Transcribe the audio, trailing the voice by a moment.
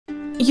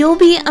You'll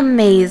be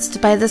amazed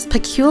by this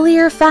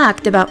peculiar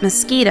fact about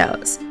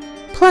mosquitoes.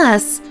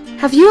 Plus,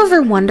 have you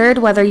ever wondered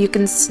whether you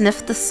can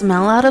sniff the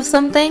smell out of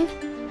something?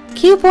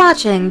 Keep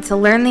watching to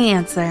learn the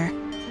answer.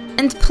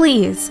 And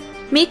please,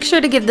 make sure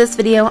to give this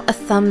video a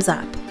thumbs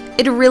up.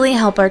 It'd really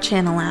help our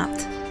channel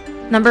out.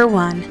 Number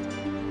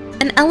 1.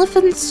 An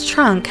elephant's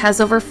trunk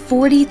has over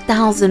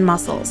 40,000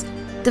 muscles,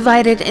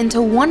 divided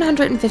into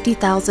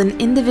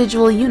 150,000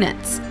 individual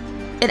units.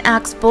 It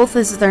acts both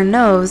as their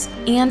nose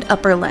and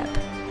upper lip.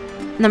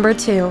 Number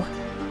 2.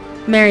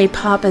 Mary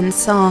Poppins'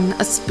 song,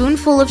 "A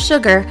Spoonful of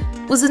Sugar,"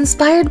 was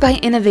inspired by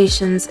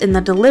innovations in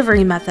the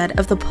delivery method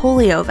of the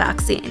polio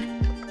vaccine.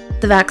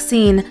 The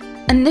vaccine,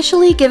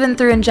 initially given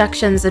through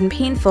injections and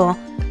painful,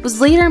 was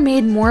later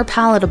made more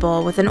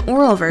palatable with an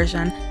oral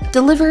version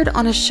delivered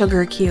on a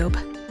sugar cube.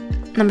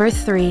 Number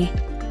 3.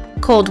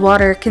 Cold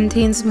water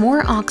contains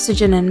more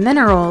oxygen and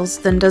minerals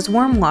than does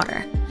warm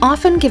water,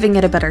 often giving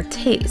it a better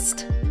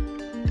taste.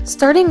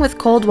 Starting with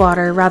cold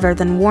water rather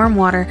than warm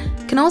water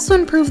can also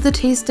improve the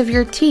taste of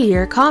your tea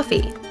or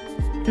coffee.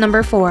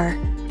 Number 4.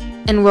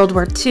 In World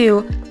War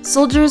II,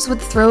 soldiers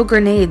would throw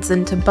grenades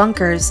into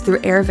bunkers through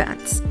air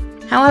vents.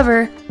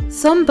 However,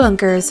 some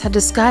bunkers had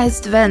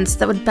disguised vents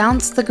that would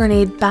bounce the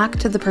grenade back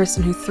to the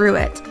person who threw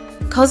it,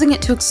 causing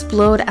it to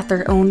explode at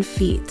their own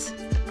feet.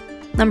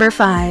 Number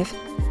 5.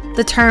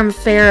 The term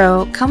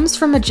pharaoh comes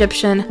from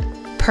Egyptian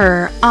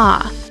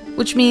per-ah,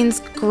 which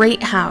means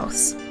great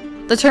house.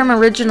 The term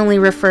originally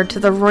referred to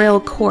the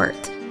royal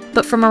court,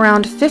 but from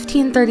around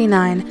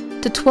 1539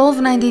 to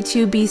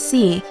 1292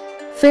 BC,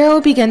 pharaoh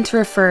began to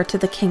refer to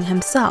the king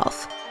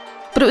himself.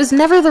 But it was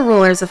never the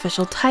ruler's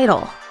official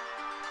title.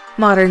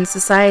 Modern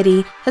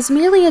society has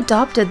merely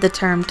adopted the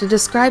term to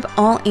describe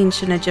all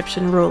ancient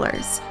Egyptian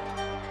rulers.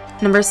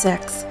 Number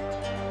 6.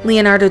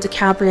 Leonardo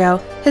DiCaprio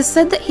has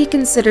said that he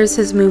considers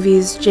his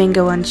movies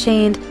Django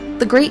Unchained,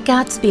 The Great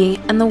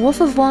Gatsby, and The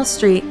Wolf of Wall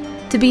Street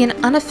to be an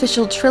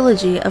unofficial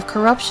trilogy of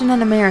corruption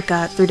in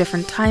America through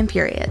different time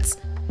periods.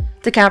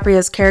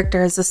 DiCaprio's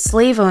character is a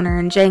slave owner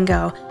in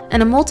Django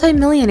and a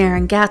multimillionaire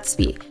in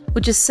Gatsby,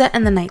 which is set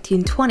in the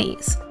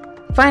 1920s.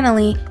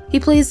 Finally, he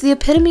plays the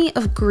epitome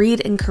of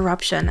greed and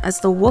corruption as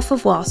the Wolf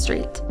of Wall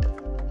Street.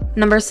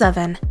 Number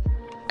 7.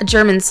 A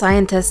German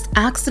scientist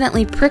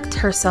accidentally pricked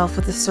herself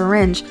with a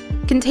syringe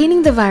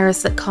containing the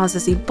virus that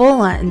causes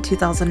Ebola in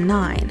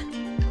 2009.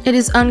 It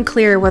is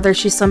unclear whether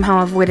she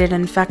somehow avoided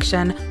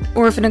infection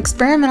or if an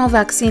experimental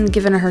vaccine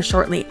given her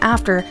shortly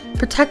after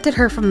protected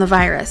her from the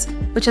virus,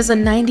 which has a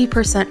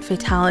 90%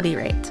 fatality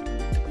rate.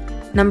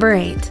 Number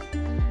 8.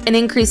 An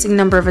increasing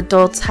number of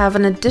adults have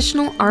an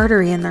additional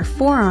artery in their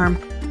forearm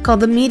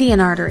called the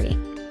median artery,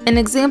 an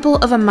example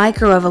of a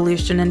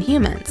microevolution in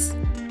humans.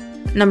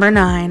 Number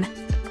 9.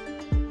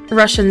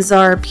 Russian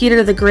Tsar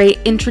Peter the Great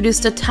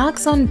introduced a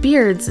tax on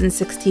beards in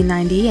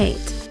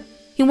 1698.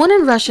 He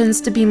wanted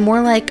Russians to be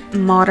more like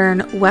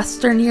modern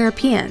Western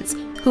Europeans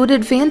who would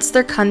advance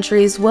their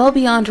countries well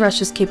beyond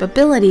Russia's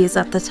capabilities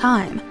at the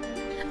time.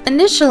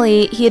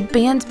 Initially, he had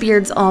banned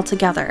beards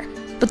altogether,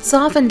 but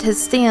softened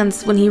his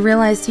stance when he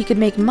realized he could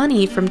make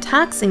money from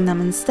taxing them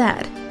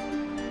instead.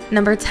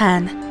 Number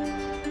 10.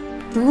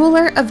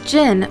 Ruler of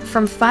Jin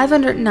from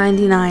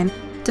 599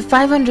 to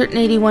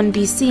 581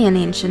 BC in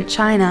ancient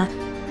China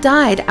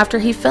died after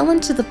he fell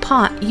into the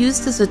pot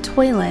used as a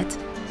toilet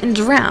and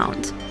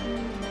drowned.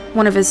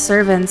 One of his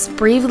servants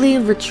bravely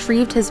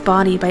retrieved his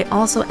body by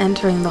also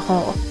entering the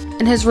hole,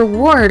 and his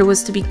reward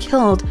was to be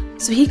killed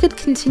so he could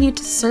continue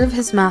to serve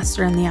his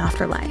master in the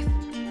afterlife.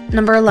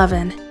 Number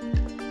 11.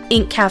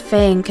 Ink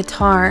Cafe in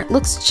Qatar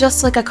looks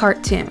just like a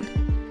cartoon.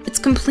 It's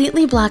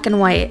completely black and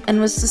white and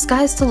was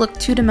disguised to look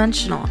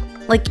two-dimensional,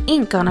 like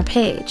ink on a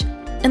page,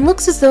 and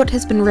looks as though it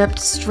has been ripped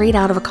straight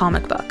out of a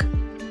comic book.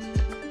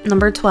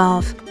 Number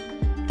 12.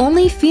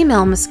 Only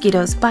female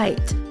mosquitoes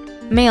bite.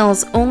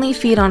 Males only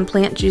feed on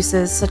plant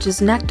juices such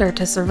as nectar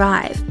to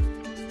survive,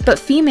 but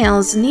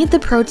females need the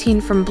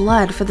protein from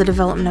blood for the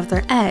development of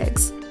their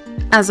eggs.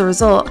 As a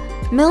result,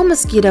 male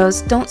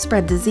mosquitoes don't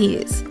spread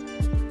disease.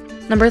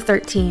 Number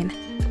 13.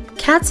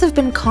 Cats have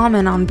been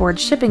common on board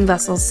shipping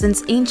vessels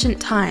since ancient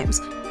times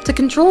to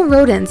control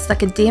rodents that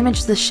could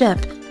damage the ship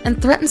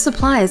and threaten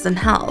supplies and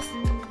health.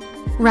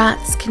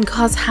 Rats can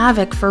cause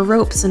havoc for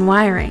ropes and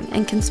wiring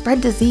and can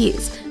spread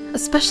disease,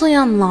 especially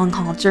on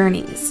long-haul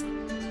journeys.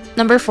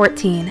 Number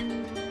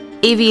 14.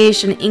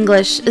 Aviation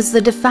English is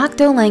the de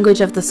facto language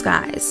of the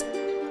skies.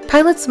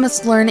 Pilots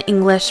must learn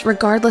English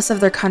regardless of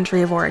their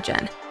country of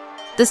origin.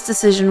 This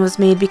decision was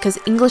made because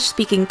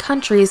English-speaking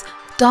countries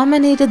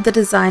dominated the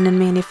design and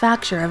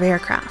manufacture of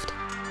aircraft.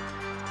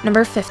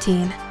 Number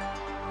 15.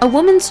 A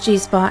woman's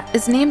G-spot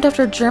is named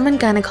after German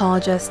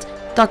gynecologist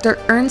Dr.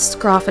 Ernst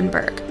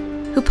Grafenberg,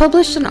 who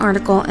published an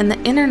article in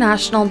the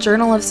International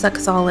Journal of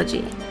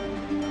Sexology.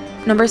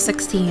 Number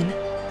 16.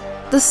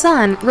 The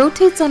sun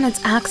rotates on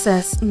its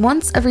axis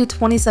once every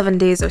 27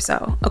 days or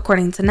so,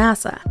 according to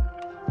NASA.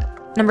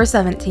 Number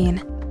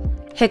 17.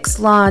 Hicks'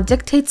 law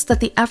dictates that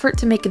the effort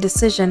to make a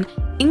decision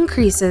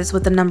increases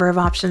with the number of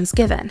options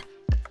given.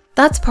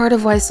 That's part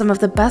of why some of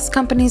the best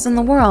companies in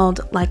the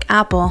world, like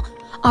Apple,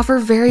 offer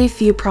very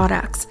few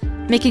products,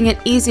 making it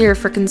easier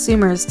for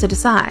consumers to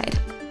decide.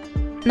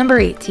 Number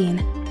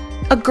 18.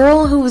 A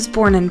girl who was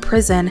born in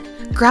prison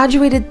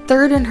graduated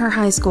third in her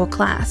high school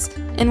class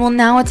and will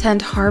now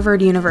attend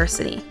Harvard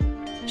University.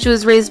 She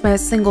was raised by a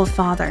single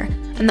father,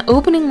 and the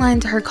opening line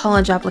to her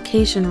college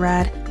application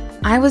read,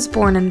 "I was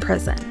born in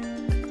prison."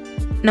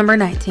 Number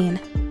 19.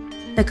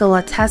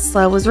 Nikola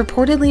Tesla was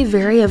reportedly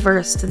very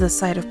averse to the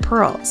sight of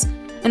pearls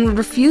and would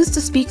refuse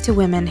to speak to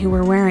women who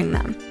were wearing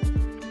them.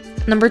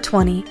 Number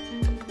 20.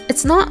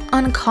 It's not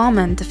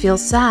uncommon to feel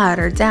sad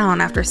or down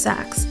after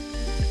sex.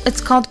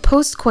 It's called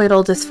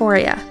postcoital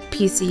dysphoria,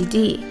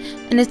 PCD,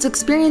 and it's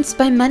experienced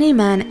by many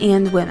men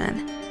and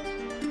women.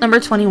 Number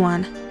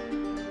 21.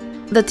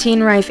 The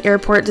Tenerife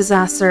airport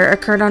disaster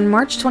occurred on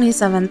March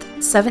 27,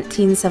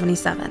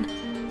 1777,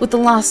 with the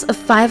loss of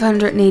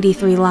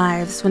 583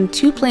 lives when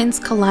two planes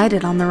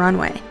collided on the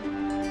runway.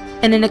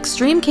 In an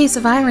extreme case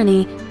of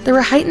irony, there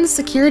were heightened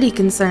security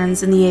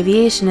concerns in the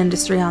aviation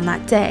industry on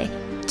that day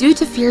due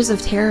to fears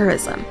of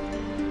terrorism.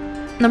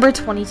 Number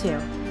 22.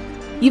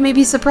 You may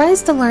be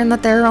surprised to learn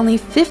that there are only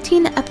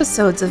 15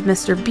 episodes of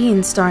Mr.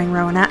 Bean starring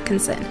Rowan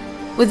Atkinson,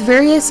 with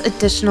various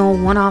additional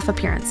one-off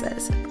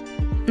appearances.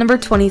 Number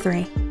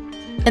 23.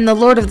 In the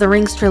Lord of the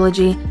Rings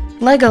trilogy,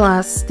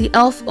 Legolas, the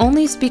elf,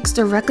 only speaks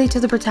directly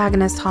to the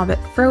protagonist hobbit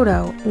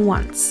Frodo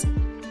once.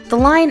 The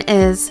line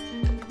is,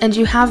 "And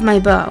you have my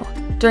bow,"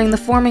 during the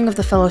forming of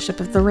the Fellowship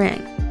of the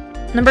Ring.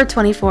 Number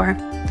 24.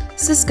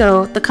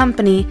 Cisco, the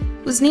company,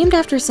 was named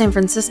after San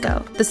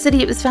Francisco, the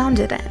city it was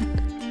founded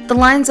in. The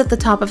lines at the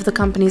top of the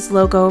company's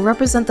logo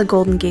represent the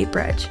Golden Gate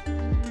Bridge.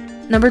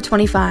 Number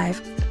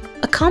 25.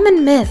 A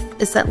common myth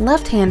is that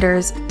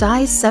left-handers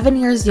die 7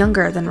 years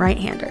younger than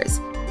right-handers.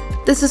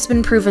 This has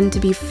been proven to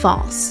be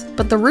false,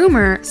 but the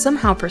rumor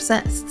somehow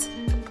persists.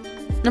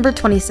 Number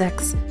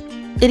 26.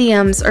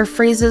 Idioms are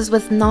phrases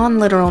with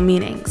non-literal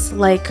meanings,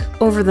 like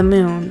 "over the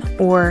moon"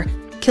 or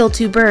 "kill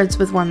two birds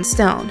with one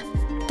stone."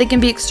 They can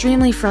be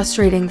extremely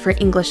frustrating for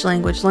English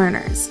language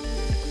learners.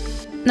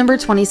 Number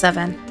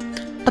 27.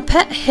 A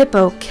pet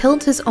hippo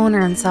killed his owner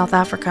in South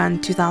Africa in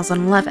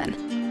 2011.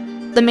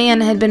 The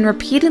man had been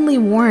repeatedly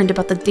warned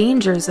about the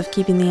dangers of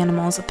keeping the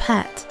animal as a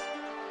pet.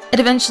 It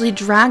eventually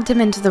dragged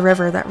him into the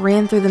river that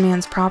ran through the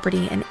man's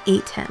property and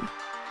ate him.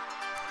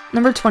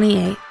 Number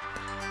 28.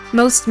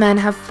 Most men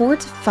have 4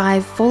 to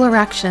 5 full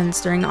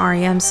erections during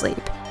REM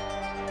sleep.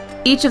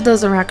 Each of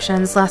those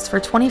erections lasts for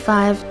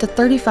 25 to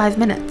 35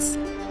 minutes.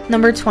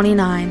 Number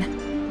 29.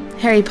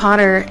 Harry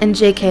Potter and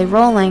J.K.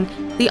 Rowling,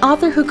 the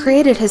author who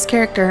created his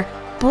character,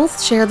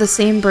 both share the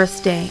same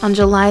birthday on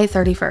July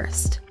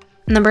 31st.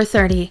 Number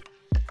 30.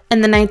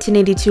 In the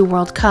 1982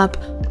 World Cup,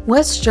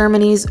 West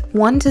Germany's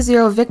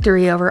 1-0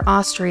 victory over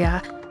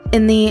Austria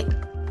in the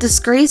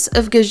Disgrace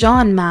of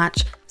Gijón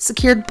match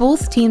secured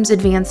both teams'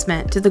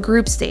 advancement to the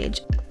group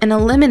stage and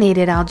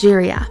eliminated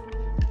Algeria.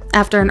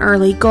 After an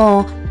early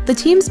goal, the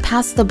teams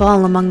passed the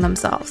ball among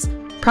themselves,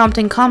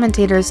 prompting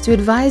commentators to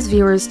advise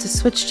viewers to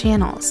switch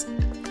channels.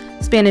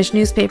 Spanish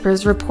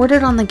newspapers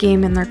reported on the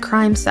game in their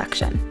crime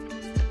section.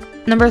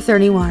 Number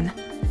 31.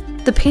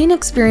 The pain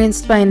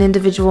experienced by an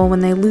individual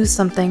when they lose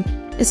something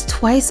is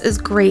twice as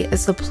great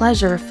as the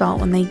pleasure felt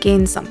when they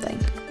gain something.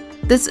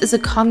 This is a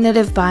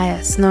cognitive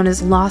bias known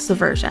as loss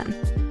aversion.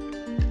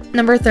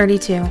 Number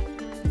 32.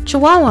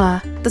 Chihuahua,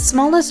 the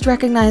smallest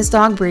recognized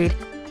dog breed,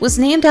 was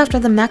named after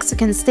the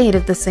Mexican state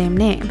of the same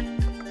name.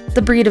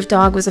 The breed of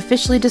dog was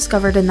officially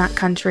discovered in that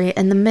country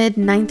in the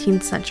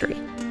mid-19th century.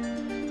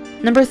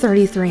 Number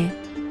 33.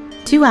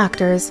 Two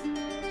actors,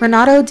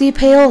 Renato Di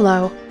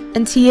Paolo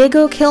and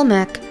Diego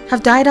Kilmick,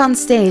 have died on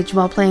stage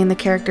while playing the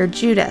character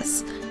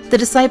Judas, the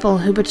disciple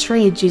who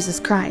betrayed Jesus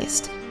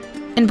Christ.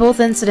 In both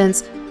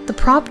incidents, the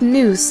prop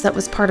noose that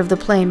was part of the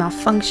play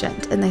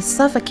malfunctioned and they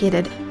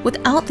suffocated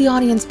without the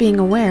audience being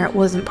aware it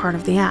wasn't part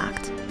of the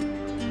act.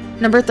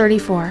 Number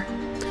 34.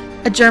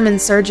 A German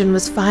surgeon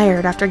was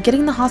fired after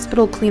getting the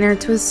hospital cleaner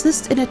to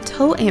assist in a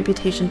toe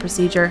amputation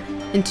procedure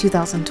in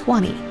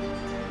 2020.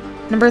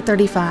 Number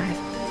 35.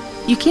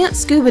 You can't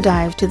scuba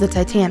dive to the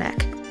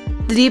Titanic.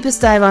 The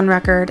deepest dive on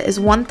record is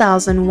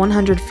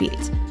 1,100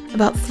 feet,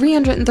 about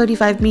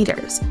 335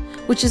 meters,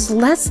 which is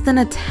less than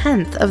a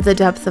tenth of the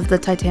depth of the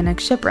Titanic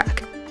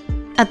shipwreck.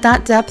 At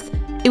that depth,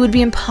 it would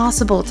be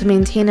impossible to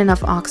maintain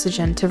enough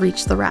oxygen to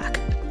reach the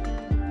wreck.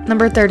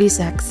 Number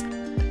 36.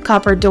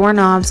 Copper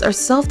doorknobs are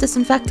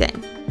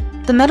self-disinfecting.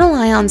 The metal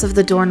ions of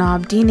the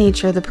doorknob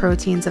denature the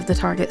proteins of the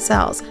target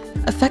cells,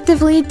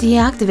 effectively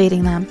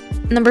deactivating them.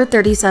 Number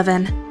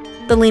 37.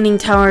 The Leaning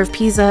Tower of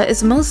Pisa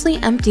is mostly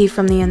empty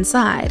from the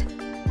inside.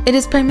 It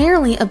is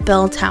primarily a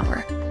bell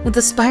tower, with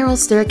a spiral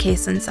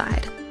staircase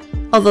inside,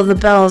 although the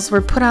bells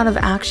were put out of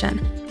action,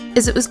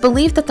 as it was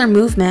believed that their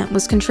movement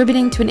was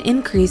contributing to an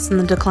increase in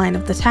the decline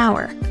of the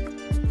tower.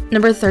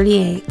 Number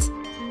 38.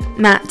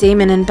 Matt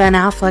Damon and Ben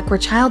Affleck were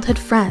childhood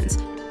friends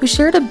who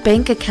shared a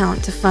bank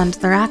account to fund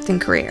their acting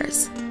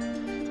careers.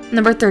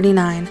 Number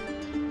 39.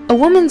 A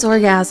woman's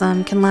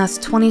orgasm can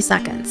last 20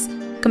 seconds,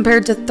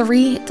 compared to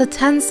 3 to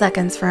 10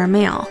 seconds for a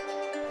male.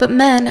 But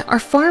men are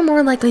far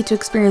more likely to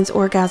experience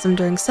orgasm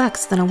during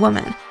sex than a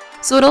woman,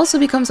 so it also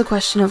becomes a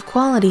question of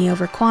quality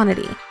over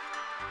quantity.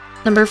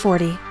 Number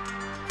 40.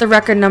 The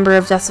record number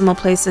of decimal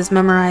places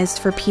memorized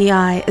for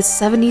PI is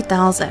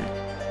 70,000,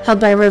 held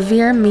by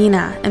Revere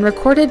Mina and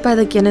recorded by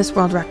the Guinness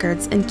World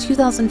Records in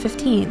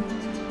 2015.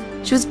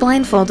 She was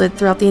blindfolded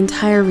throughout the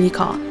entire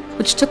recall,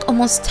 which took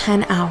almost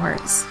 10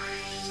 hours.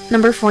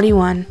 Number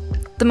 41.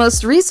 The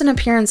most recent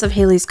appearance of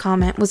Halley's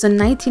Comet was in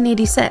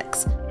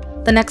 1986.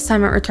 The next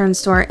time it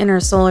returns to our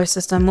inner solar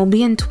system will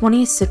be in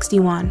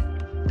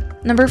 2061.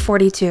 Number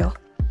 42.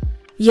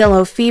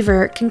 Yellow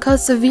fever can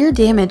cause severe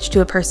damage to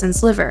a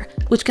person's liver,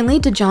 which can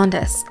lead to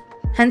jaundice,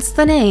 hence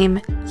the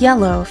name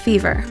yellow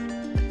fever.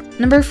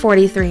 Number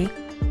 43.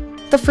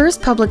 The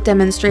first public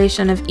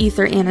demonstration of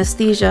ether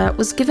anesthesia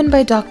was given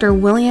by Dr.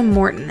 William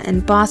Morton in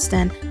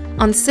Boston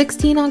on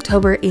 16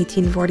 October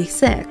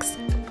 1846.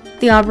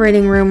 The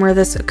operating room where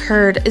this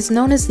occurred is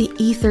known as the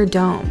Ether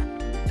Dome,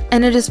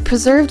 and it is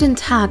preserved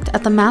intact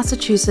at the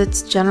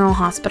Massachusetts General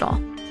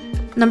Hospital.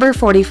 Number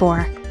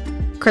 44.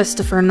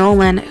 Christopher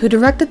Nolan, who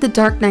directed the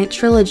Dark Knight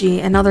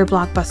trilogy and other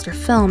blockbuster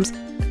films,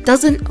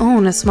 doesn't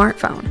own a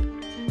smartphone.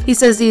 He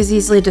says he is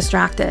easily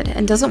distracted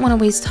and doesn't want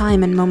to waste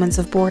time in moments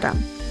of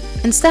boredom.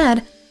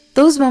 Instead,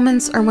 those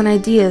moments are when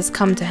ideas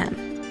come to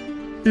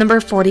him. Number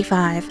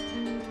 45.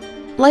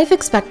 Life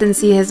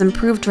expectancy has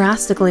improved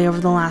drastically over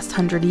the last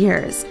 100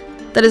 years.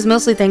 That is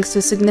mostly thanks to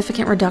a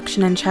significant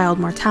reduction in child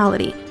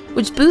mortality,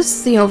 which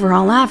boosts the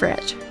overall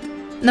average.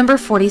 Number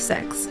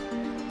 46.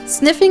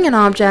 Sniffing an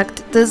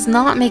object does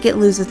not make it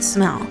lose its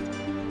smell.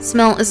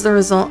 Smell is the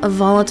result of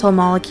volatile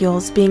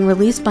molecules being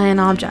released by an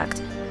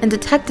object and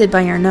detected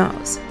by your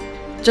nose.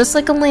 Just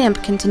like a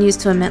lamp continues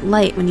to emit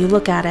light when you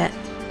look at it,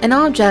 an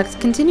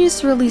object continues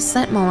to release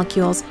scent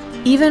molecules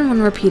even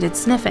when repeated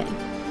sniffing.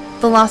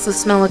 The loss of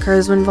smell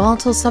occurs when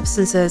volatile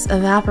substances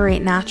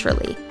evaporate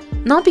naturally,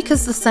 not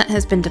because the scent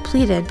has been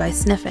depleted by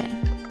sniffing.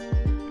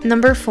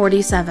 Number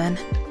 47.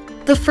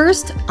 The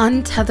first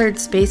untethered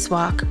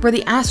spacewalk, where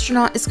the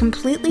astronaut is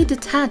completely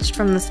detached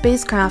from the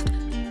spacecraft,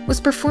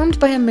 was performed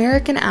by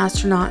American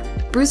astronaut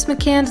Bruce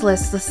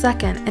McCandless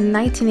II in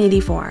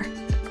 1984.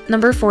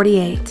 Number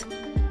 48.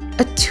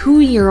 A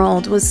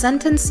 2-year-old was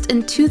sentenced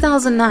in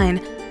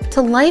 2009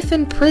 to life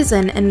in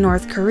prison in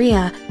North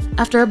Korea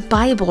after a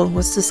Bible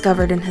was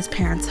discovered in his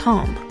parents'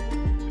 home.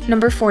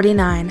 Number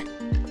 49.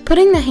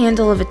 Putting the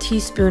handle of a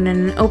teaspoon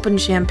in an open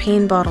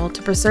champagne bottle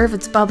to preserve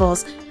its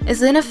bubbles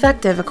is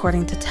ineffective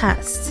according to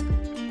tests.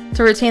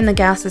 To retain the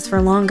gases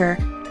for longer,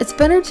 it's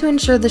better to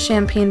ensure the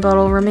champagne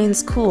bottle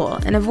remains cool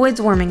and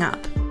avoids warming up.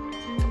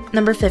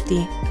 Number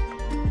 50.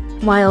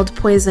 Wild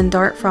poison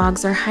dart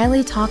frogs are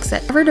highly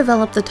toxic. Never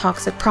develop the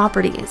toxic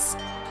properties.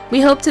 We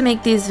hope to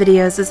make these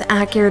videos as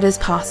accurate as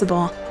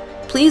possible.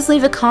 Please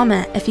leave a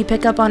comment if you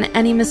pick up on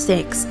any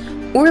mistakes,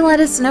 or let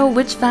us know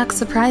which facts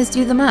surprised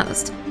you the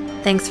most.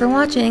 Thanks for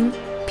watching.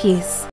 Peace.